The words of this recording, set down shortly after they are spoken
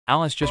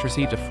Alice just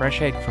received a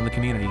fresh egg from the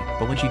community,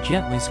 but when she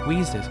gently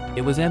squeezed it,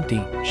 it was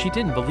empty. She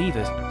didn't believe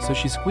it, so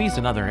she squeezed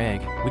another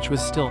egg, which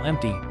was still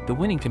empty. The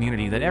winning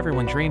community that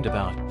everyone dreamed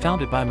about,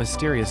 founded by a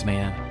mysterious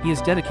man. He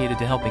is dedicated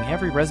to helping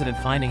every resident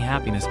finding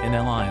happiness in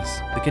their lives.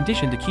 The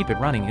condition to keep it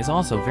running is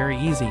also very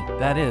easy.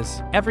 That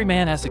is, every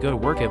man has to go to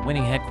work at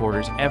winning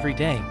headquarters every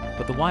day,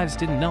 but the wives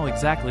didn't know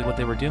exactly what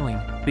they were doing,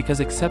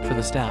 because except for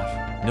the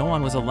staff, no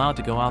one was allowed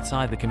to go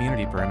outside the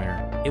community perimeter.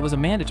 It was a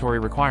mandatory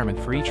requirement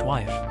for each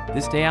wife.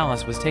 This day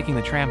Alice was taking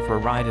the tram for a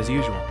ride as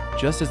usual.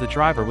 Just as the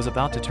driver was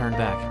about to turn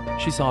back,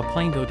 she saw a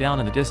plane go down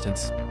in the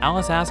distance.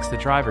 Alice asks the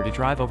driver to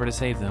drive over to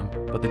save them,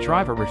 but the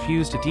driver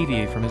refused to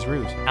deviate from his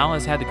route.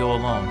 Alice had to go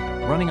alone,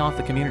 running off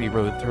the community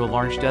road through a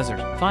large desert,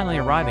 finally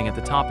arriving at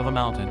the top of a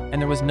mountain,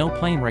 and there was no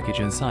plane wreckage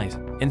in sight.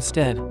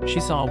 Instead, she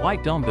saw a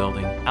white dome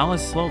building.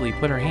 Alice slowly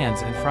put her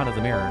hands in front of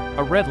the mirror.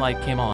 A red light came on.